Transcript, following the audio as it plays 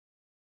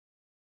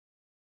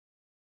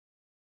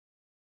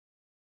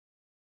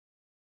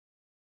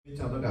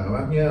Chào tất cả các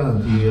bác nhé.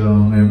 Thì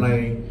ngày hôm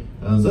nay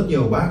rất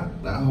nhiều bác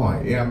đã hỏi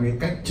em cái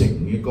cách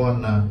chỉnh cái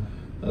con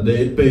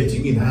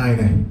DSP9200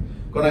 này.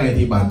 Con này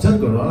thì bản chất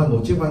của nó là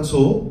một chiếc vang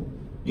số,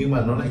 nhưng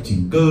mà nó lại chỉnh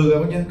cơ các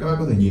bác nhé. Các bác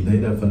có thể nhìn thấy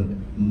là phần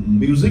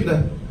music đây,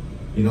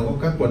 thì nó có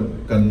các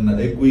cần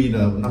EQ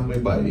là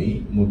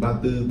 57,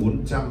 134,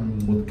 400,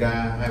 1K,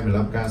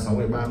 215K,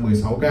 613,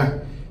 16K. Đây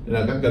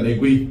là các cần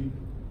EQ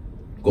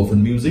của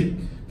phần music.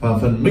 Và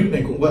phần mic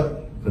này cũng vậy,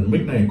 phần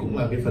mic này cũng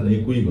là cái phần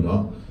EQ của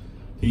nó.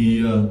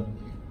 Thì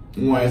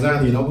ngoài ra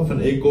thì nó có phần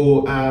Eco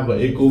A và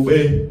Eco B.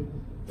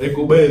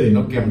 Eco B thì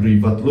nó kèm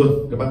reverb luôn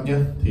các bác nhé.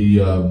 Thì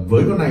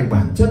với con này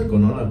bản chất của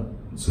nó là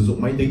sử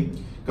dụng máy tính.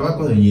 Các bác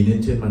có thể nhìn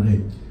lên trên màn hình,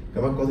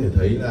 các bác có thể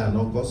thấy là nó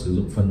có sử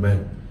dụng phần mềm,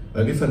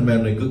 và cái phần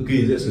mềm này cực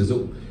kỳ dễ sử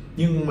dụng.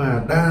 Nhưng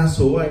mà đa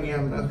số anh em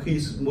đã khi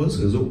muốn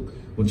sử dụng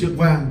một chiếc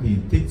vang thì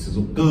thích sử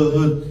dụng cơ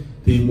hơn,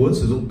 thì muốn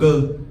sử dụng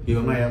cơ thì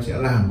hôm nay em sẽ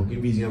làm một cái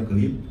video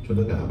clip cho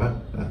tất cả các bác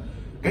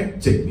cách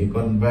chỉnh cái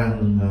con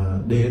vang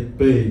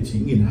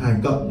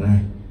DSP9200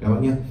 này các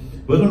bác nhé.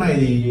 Với con này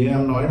thì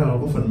em nói là nó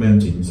có phần mềm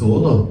chỉnh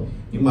số rồi,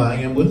 nhưng mà anh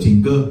em muốn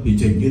chỉnh cơ thì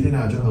chỉnh như thế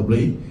nào cho hợp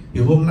lý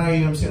thì hôm nay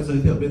em sẽ giới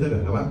thiệu với tất cả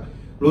các bác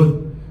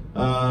luôn.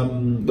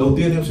 Đầu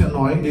tiên em sẽ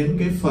nói đến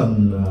cái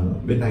phần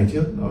bên này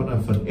trước, đó là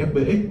phần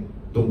FBX.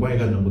 Tùng quay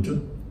gần một chút.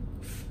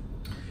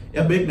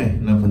 FBX này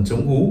là phần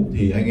chống hú,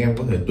 thì anh em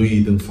có thể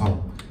tùy từng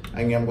phòng,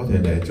 anh em có thể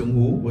để chống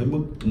hú với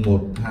mức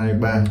 1, 2,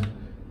 3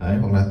 đấy,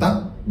 hoặc là tắt.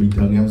 Bình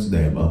thường em sẽ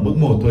để ở mức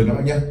 1 thôi các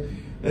bác nhé.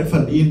 Đến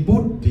phần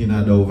input thì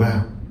là đầu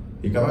vào,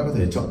 thì các bác có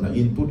thể chọn là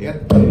input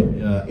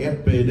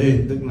SPD,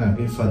 tức là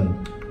cái phần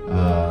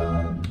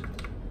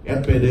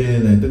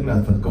SPD này, tức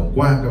là phần cổng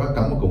quang. Các bác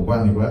cắm một cổng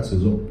quang thì các bác sử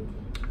dụng.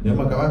 Nếu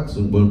mà các bác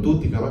sử dụng Bluetooth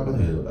thì các bác có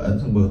thể ấn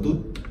sang Bluetooth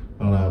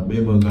hoặc là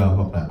BMG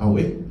hoặc là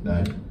AUX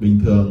đấy. Bình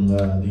thường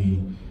thì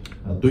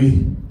tùy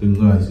từng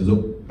người sử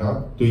dụng, các bác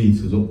tùy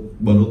sử dụng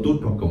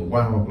Bluetooth hoặc cổng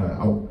quang hoặc là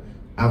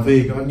AV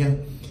các bác nhé.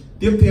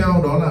 Tiếp theo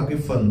đó là cái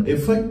phần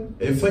effect.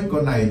 Effect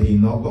con này thì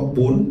nó có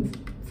 4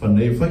 phần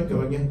effect các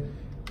bác nhé,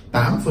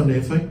 8 phần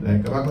effect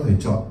này các bác có thể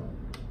chọn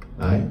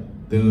đấy,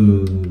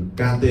 từ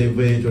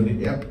KTV cho đến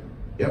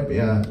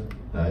FE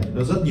đấy,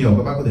 nó rất nhiều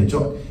các bác có thể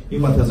chọn.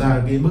 Nhưng mà thật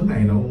ra cái mức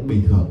này nó cũng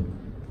bình thường,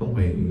 không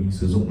phải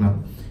sử dụng lắm.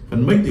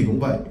 Phần mic thì cũng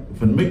vậy,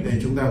 phần mic này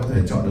chúng ta có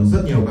thể chọn được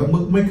rất nhiều các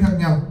mức mic khác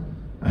nhau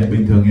đấy.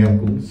 Bình thường em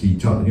cũng chỉ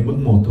chọn cái mức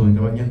 1 thôi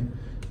các bác nhé.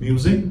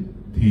 Music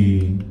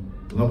thì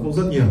nó cũng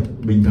rất nhiều,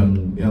 bình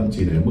thường em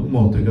chỉ để mức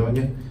 1 thôi các bác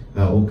nhé,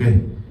 là ok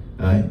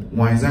đấy.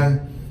 Ngoài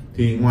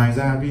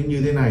ra cái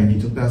như thế này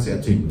thì chúng ta sẽ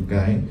chỉnh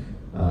cái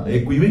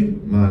EQ mic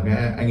mà cái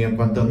anh em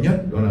quan tâm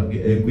nhất, đó là cái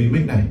EQ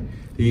mic này.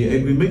 Thì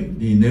EQ mic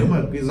thì nếu mà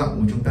cái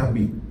giọng của chúng ta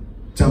bị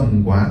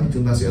trầm quá thì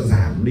chúng ta sẽ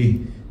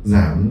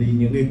giảm đi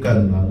những cái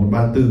cần là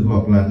 134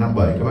 hoặc là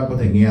 57. Các bác có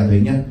thể nghe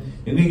thấy nhé,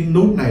 những cái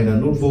nút này là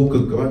nút vô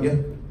cực các bác nhé.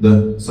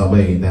 Được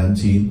 67,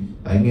 89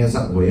 đấy, nghe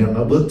giọng của em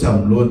nó bớt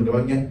trầm luôn các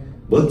bác nhé,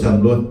 bớt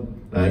trầm luôn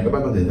đấy. Các bác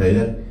có thể thấy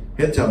đấy,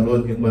 hết trầm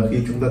luôn. Nhưng mà khi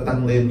chúng ta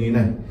tăng lên như thế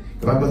này,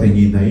 các bác có thể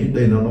nhìn thấy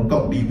đây nó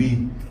cộng dB,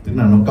 tức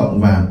là nó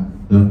cộng vào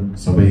được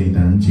 67,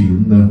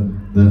 89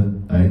 được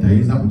đấy,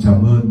 thấy giọng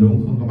trầm hơn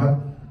đúng không các bác,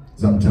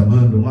 giọng trầm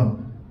hơn đúng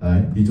không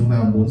đấy. Thì chúng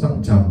ta muốn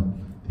giọng trầm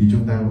thì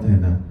chúng ta có thể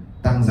là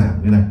tăng giảm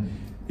cái này.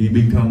 Thì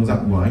bình thường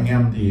giọng của anh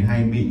em thì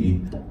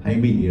hay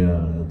bị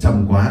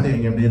trầm quá thì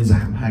anh em nên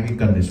giảm hai cái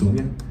cần này xuống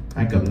nhé,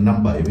 hai cần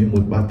 57 với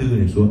 134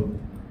 này xuống.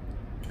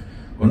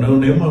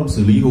 Còn nếu mà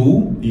xử lý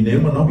hú thì nếu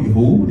mà nó bị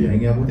hú thì anh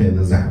em có thể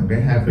là giảm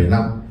cái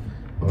 2,5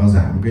 hoặc là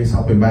giảm cái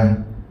 6,3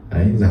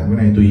 đấy, giảm cái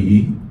này tùy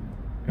ý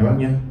các bác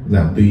nhé,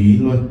 giảm tùy ý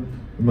luôn.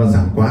 Nhưng mà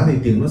giảm quá thì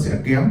tiếng nó sẽ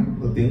kém,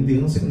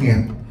 tiếng nó sẽ nghẹt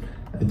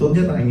đấy. Tốt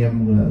nhất là anh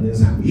em nên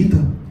giảm ít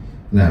thôi,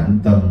 giảm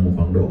tầm một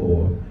khoảng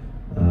độ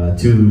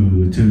trừ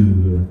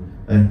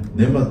đây.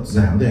 Nếu mà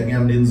giảm thì anh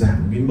em nên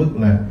giảm cái mức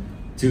là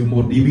trừ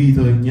 1 dB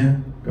thôi nhé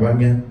các bác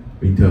nhé.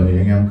 Bình thường thì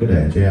anh em cứ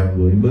để cho em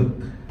với mức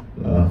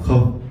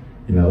 0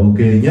 thì là ok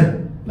nhất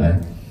đấy.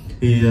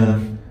 Thì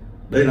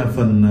đây là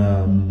phần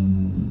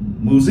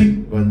music,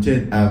 còn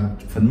trên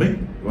phần mic.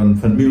 Còn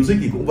phần music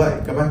thì cũng vậy,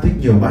 các bác thích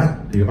nhiều bass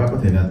thì các bác có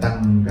thể là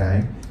tăng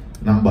cái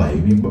 57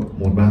 với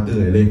 134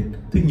 này lên,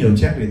 thích nhiều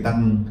check thì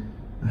tăng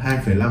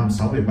 2,5,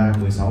 6,3,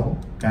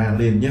 16K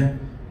lên nhé.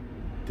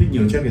 Thích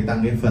nhiều check thì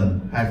tăng cái phần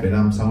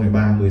 2,5,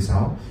 6,3,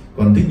 16.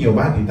 Còn thích nhiều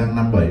bass thì tăng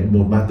 57,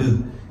 134.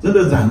 Rất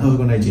đơn giản thôi,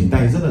 con này chỉnh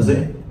tay rất là dễ,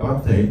 các bác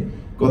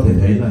có thể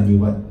thấy là như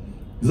vậy,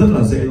 rất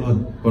là dễ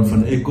luôn. Còn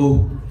phần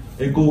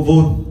eco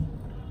vol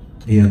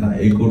thì hiện tại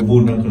eco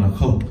vol nó là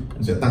 0,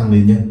 nó sẽ tăng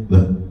lên nhé,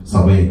 được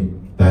 67,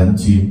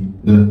 89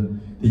 được.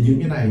 Thì những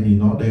cái này thì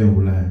nó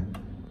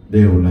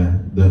đều là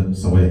được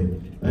 67.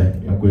 Đây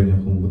em quên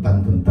em không có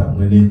tăng phần tổng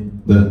lên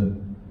được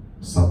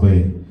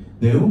 67.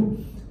 Nếu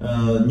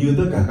như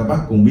tất cả các bác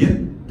cùng biết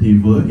thì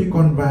với cái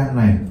con vang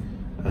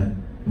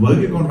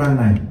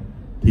này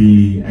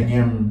thì anh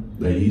em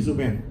để ý giúp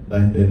em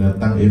đây là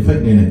tăng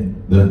effect này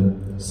được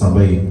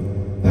 67,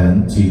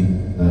 89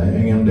 đấy.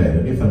 Anh em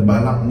để cái phần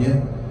 35 nhé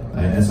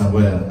đấy. Sau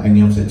đây là anh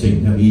em sẽ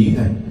chỉnh theo ý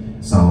này,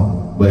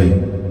 6, 7,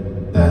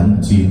 8,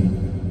 9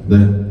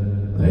 đây.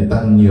 Đấy,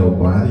 tăng nhiều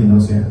quá thì nó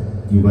sẽ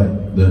như vậy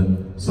được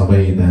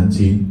 67 8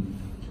 9.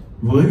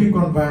 Với cái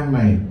con vang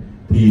này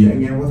thì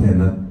anh em có thể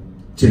là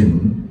chỉnh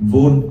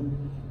vôn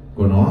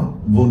của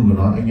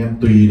nó anh em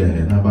tùy để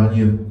là bao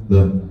nhiêu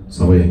được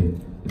 67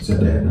 sẽ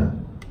để là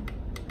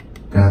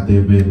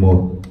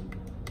KTV1,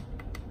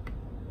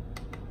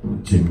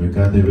 chỉnh với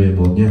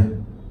KTV1 nhé.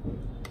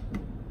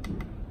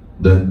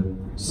 Được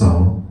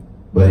 6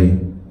 7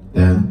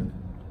 8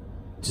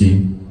 9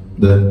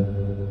 được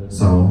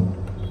 6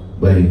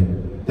 7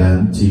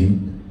 8 9.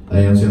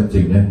 Đây em sẽ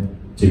chỉnh đây,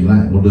 chỉnh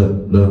lại một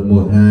lượt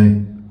 1 2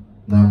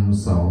 5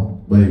 6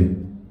 7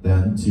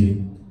 8 9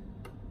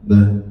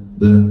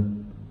 được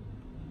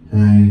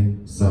 2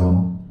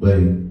 6 7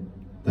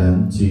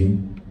 8 9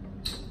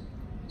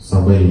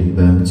 6 7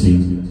 8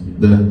 9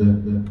 được.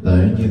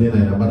 Đấy, như thế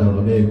này là bắt đầu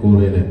nó cái echo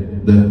lên này.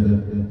 Được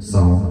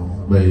 6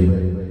 7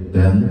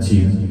 8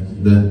 9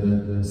 được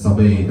 6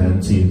 7 8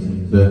 9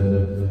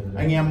 được.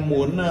 Anh em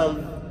muốn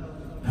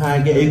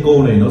hai cái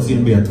echo này nó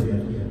riêng biệt,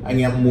 anh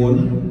em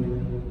muốn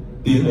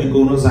tiếng echo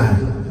nó dài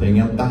thì anh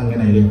em tăng cái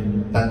này lên,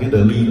 tăng cái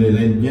delay này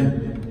lên nhé.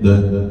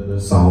 Được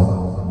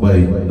 6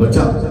 7 nó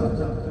chậm.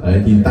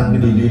 Đấy thì tăng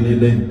cái delay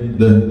lên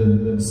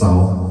được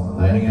 6.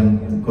 Đấy anh em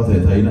có thể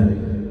thấy này,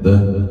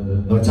 được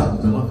nó chậm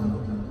đúng không?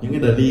 Những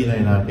cái delay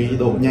này là cái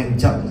độ nhanh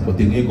chậm của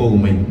tiếng echo của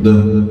mình.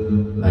 Được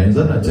đấy,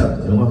 rất là chậm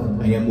đúng không?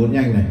 Anh em muốn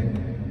nhanh này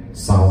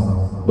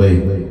 6 7.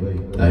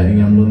 Đấy anh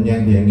em muốn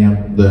nhanh thì anh em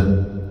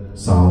được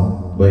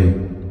 6 7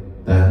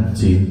 8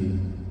 9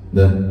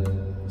 được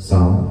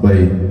 6 7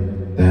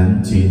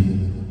 8 9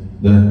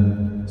 được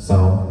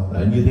 6.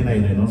 Đấy như thế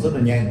này nó rất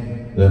là nhanh.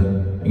 Được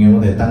anh em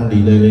có thể tăng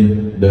delay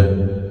lên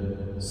được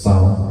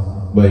 6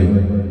 7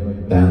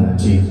 8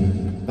 9,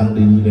 tăng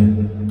delay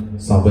lên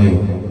 6 7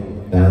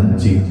 8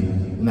 9.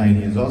 Này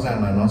thì rõ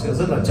ràng là nó sẽ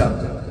rất là chậm.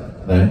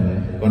 Đấy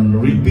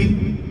còn repeat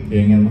thì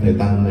anh em có thể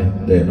tăng này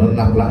để nó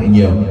lặp lại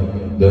nhiều.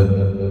 Được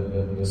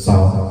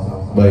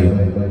 6 7.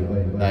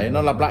 Đấy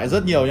nó lặp lại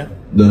rất nhiều nhé.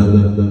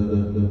 Được.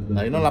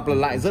 Đấy nó lặp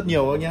lại rất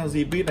nhiều nhá,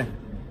 repeat này.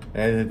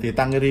 Đấy, thì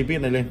tăng cái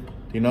repeat này lên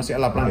thì nó sẽ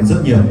lặp lại rất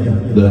nhiều.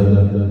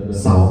 Được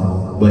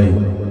 6 7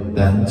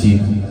 8 9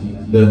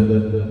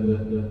 được.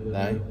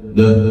 Đấy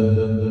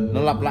được,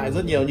 nó lặp lại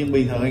rất nhiều nhưng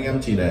bình thường anh em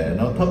chỉ để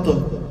nó thấp thôi,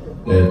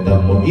 để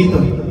tầm một ít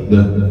thôi.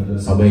 Được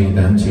 6 7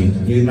 8 9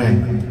 như thế này.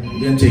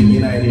 Liên chỉnh như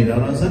này thì nó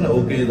rất là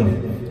ok rồi.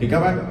 Thì các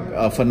bác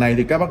ở phần này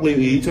thì các bác lưu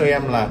ý cho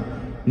em là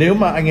nếu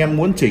mà anh em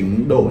muốn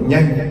chỉnh độ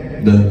nhanh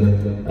được,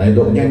 đấy,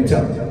 độ nhanh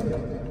chậm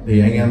thì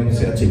anh em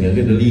sẽ chỉnh ở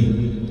cái delay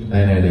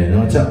này để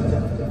nó chậm.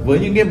 Với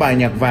những cái bài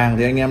nhạc vàng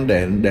thì anh em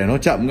để nó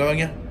chậm các bác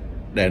nhé,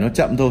 để nó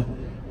chậm thôi.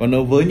 Còn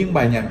nếu với những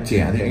bài nhạc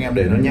trẻ thì anh em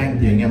để nó nhanh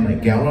thì anh em lại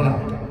kéo nó lại.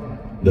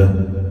 Được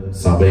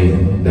 6 7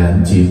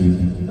 8 9.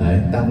 Đấy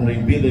tăng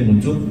repeat lên một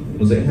chút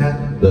nó dễ hát.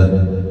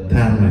 Được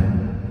tham này,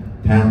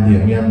 tham thì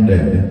anh em để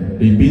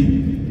repeat,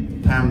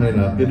 tham này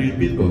là cái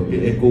repeat của cái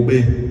echo B.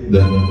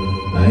 Được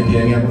đấy thì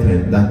anh em có thể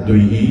đặt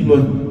tùy ý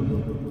luôn.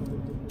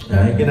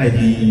 Đấy cái này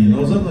thì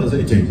nó rất là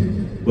dễ chỉnh.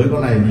 Với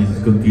con này thì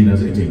cực kỳ là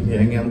dễ chỉnh, thì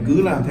anh em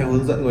cứ làm theo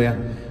hướng dẫn của em.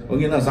 Có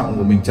nghĩa là giọng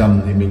của mình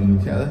trầm thì mình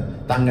sẽ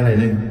tăng cái này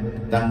lên,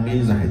 tăng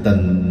cái giải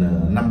tần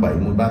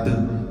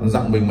 57134. Còn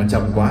giọng mình mà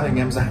trầm quá thì anh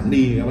em giảm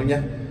đi các bác nhé.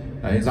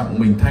 Đấy giọng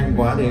mình thanh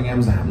quá thì anh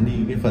em giảm đi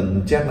cái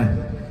phần chép này.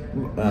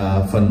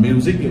 Phần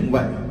music cũng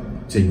vậy,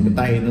 chỉnh với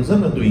tay nó rất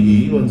là tùy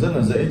ý luôn, rất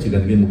là dễ, chỉ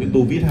cần ghi một cái tô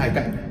vít hai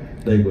cạnh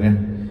đây của em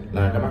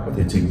là các bác có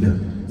thể chỉnh được,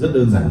 rất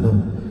đơn giản thôi.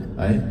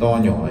 Đấy to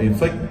nhỏ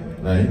effect,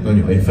 đấy to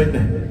nhỏ effect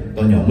này,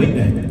 to nhỏ mic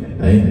này,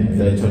 đấy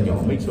đây cho nhỏ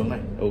mic xuống này,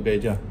 ok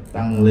chưa?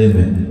 Tăng lên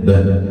này,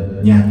 đây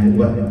nhạc cũng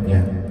vậy,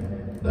 nhạc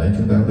đấy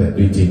chúng ta có thể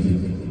tùy chỉnh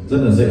rất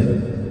là dễ.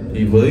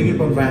 Thì với cái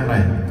con vang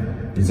này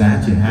thì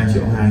giá chỉ 2,2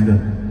 triệu thôi.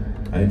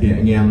 Đấy thì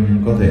anh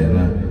em có thể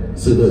là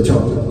sự lựa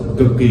chọn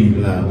cực kỳ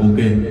là ok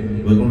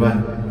với con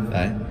vang.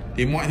 Đấy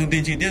thì mọi thông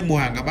tin chi tiết mua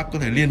hàng các bác có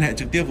thể liên hệ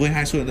trực tiếp với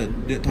hai số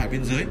điện thoại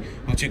bên dưới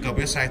hoặc truy cập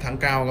website Thắng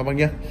Cao các bác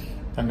nhé,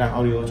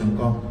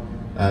 thangcaoaudio.com.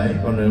 Đấy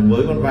còn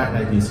với con vang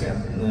này thì sẽ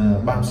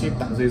bao ship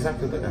tặng dây rắc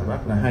cho tất cả các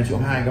bác là 2,2 triệu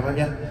các bác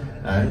nhé.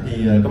 Đấy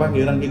thì các bác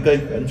nhớ đăng ký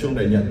kênh, ấn chuông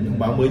để nhận thông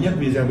báo mới nhất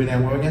video bên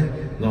em các bác nhé.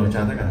 Rồi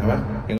chào tất cả các bác.